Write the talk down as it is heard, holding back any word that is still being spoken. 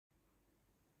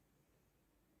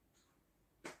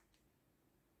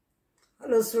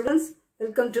Hello students,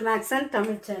 welcome to Max and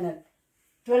Tamil channel.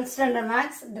 12th standard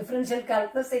Max, Differential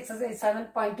Calculus, exercise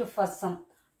 7.2 first sum.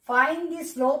 Find the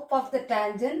slope of the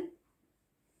tangent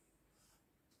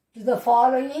to the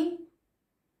following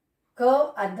curve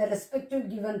at the respective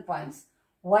given points.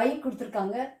 Y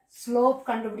கொடுத்திருக்காங்க, slope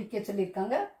கண்டுபிடிக்க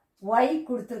சொல்லிருக்காங்க, y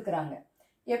கொடுத்திருக்காங்க.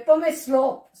 எப்பவுமே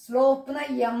slopeனா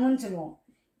m ன்னு சொல்லுவோம்.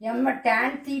 m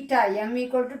tan theta, m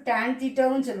equal to tan theta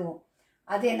ன்னு சொல்லுவோம்.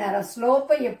 அதே நேரம்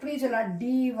ஸ்லோப்பை எப்படி சொல்லலாம்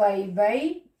dy by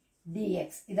dx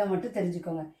இதை மட்டும்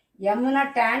தெரிஞ்சுக்கோங்க. mனா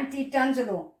tan thetaன்னு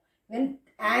சொல்லுவோம் when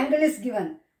angle is given.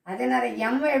 அதே நேரம்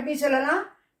m எப்படி சொல்லலாம்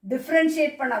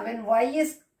differentiate பண்ணா when y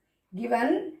is given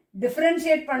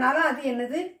differentiate பண்ணாலும் அது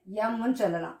என்னது m ன்னு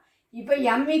சொல்லலாம். இப்போ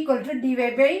m equal to dy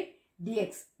by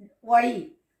dx y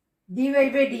dy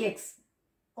by dx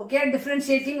okay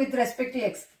differentiating with respect to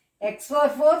x x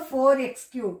for 4x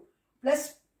cube plus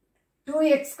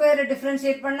 2x square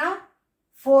differentiate பண்ணா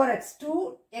 4x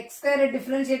 2x square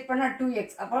differentiate பண்ணா 2x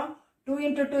அப்புறம் 2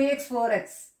 into 2x 4x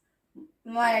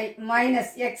minus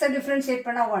x differentiate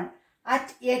பண்ணா 1 at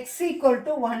x equal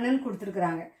to 1 ன்னு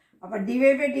கொடுத்திருக்காங்க. அப்ப dy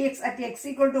by dx at x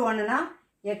equal to 1 னா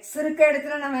x இருக்க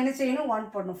இடத்துல நம்ம என்ன செய்யணும் 1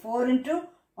 போடணும். 4 into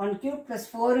 1 cube plus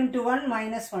 4 into 1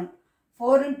 minus 1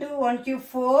 4 into 1 cube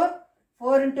 4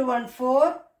 4 into 1 4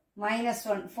 minus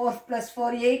 1 4 plus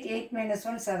 4 8 8 minus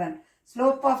 1 7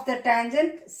 slope of the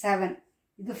tangent 7.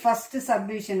 This is first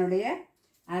subdivision உடைய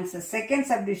answer. Second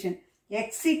subdivision x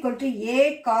equal to a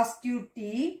cos cube t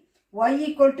y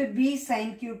equal to b sin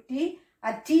cube t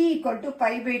at t equal to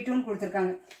pi by 2 ன்னு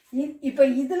கொடுத்திருக்காங்க. இப்போ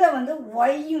இதுல வந்து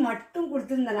y மட்டும்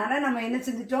கொடுத்திருந்தனால நம்ம என்ன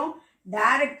செஞ்சிட்டோம்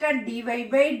டைரக்டா dy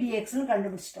by dx ன்னு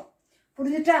கண்டுபிடிச்சிட்டோம்.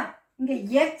 புரிஞ்சுட்டா? இங்க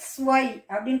xy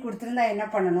அப்படினு கொடுத்திருந்தா என்ன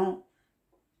பண்ணனும்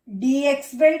dx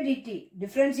by dt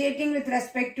differentiating with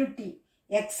respect to t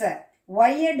x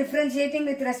y differentiating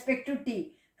with respect to t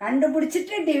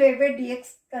கண்டுபிடிச்சிட்டு dy by dx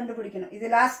கண்டுபிடிக்கணும். இது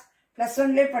லாஸ்ட்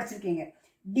 +1 லே படிச்சிருக்கீங்க.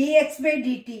 dx by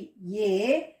dt a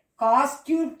cos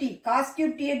cube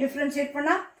t differentiate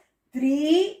பண்ணா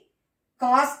 3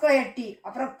 cos square t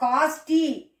அப்புறம் cos t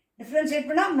differentiate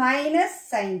பண்ணா minus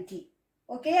sin t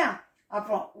ஓகேயா.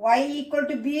 அப்புறம் y equal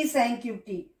to b sin cube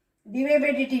t dy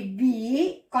by dt b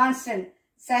constant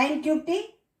sin cube t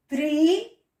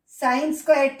 3 sin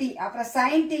square t அப்புறம்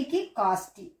sin t க்கு cos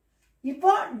t.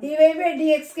 இப்போ dy by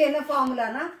dx க்கு என்ன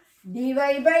ஃபார்முலானா dy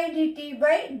by dt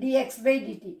by dx by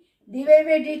dt. dy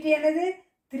by dt என்னது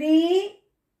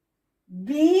 3b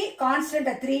constant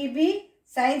 3b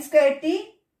sin square t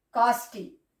cos t.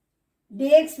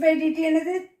 dx by dt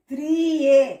என்னது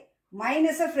 3a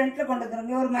minus ஃப்ரண்ட்ல கொண்டு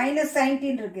வந்துருங்க. ஒரு மைனஸ் sin t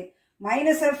இருக்கு.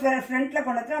 மைனஸ் ஃப்ரண்ட்ல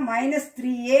கொண்டு வந்தா minus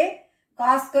 3a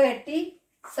cos square t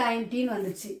sin t ன்னு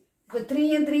வந்துச்சு. இப்போ 3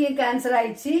 and 3 கேன்சல்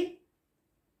ஆயிடுச்சு.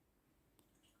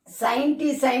 sin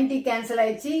t கேன்சல்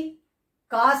ஆயிடுச்சு.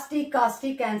 cos t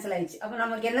கேன்சல் ஆயிடுச்சு. அப்ப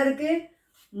நமக்கு என்ன இருக்கு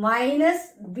minus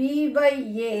b by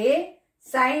a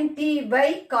sin t by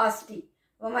cos t.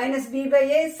 அப்ப minus b by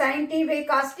a sin t by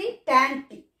cos t tan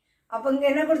t. அப்ப இங்க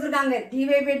என்ன கொடுத்திருக்காங்க dy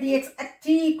by dx at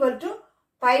t equal to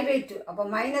pi by 2. அப்ப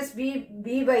minus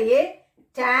b by a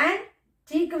tan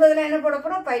t க்கு பதிலா என்ன போட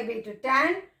போறோம் pi by 2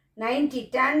 tan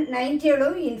 90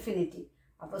 எவ்வளவு infinity.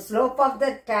 அப்ப slope of the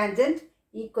tangent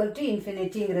equal to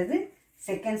infinity-ங்கிறது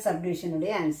second subdivision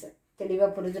உடைய answer. தெளிவா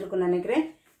புரிஞ்சிருக்கும்னு நினைக்கிறேன்.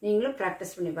 நீங்களும்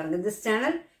practice பண்ணி பாருங்க. This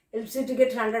channel helps you to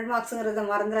get 100 marks-ங்கிறத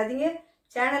மறந்துடாதீங்க.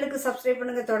 சேனலுக்கு subscribe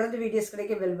பண்ணுங்க. தொடர்ந்து வீடியோஸ்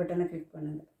கிடைக்க bell button-ஐ click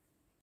பண்ணுங்க.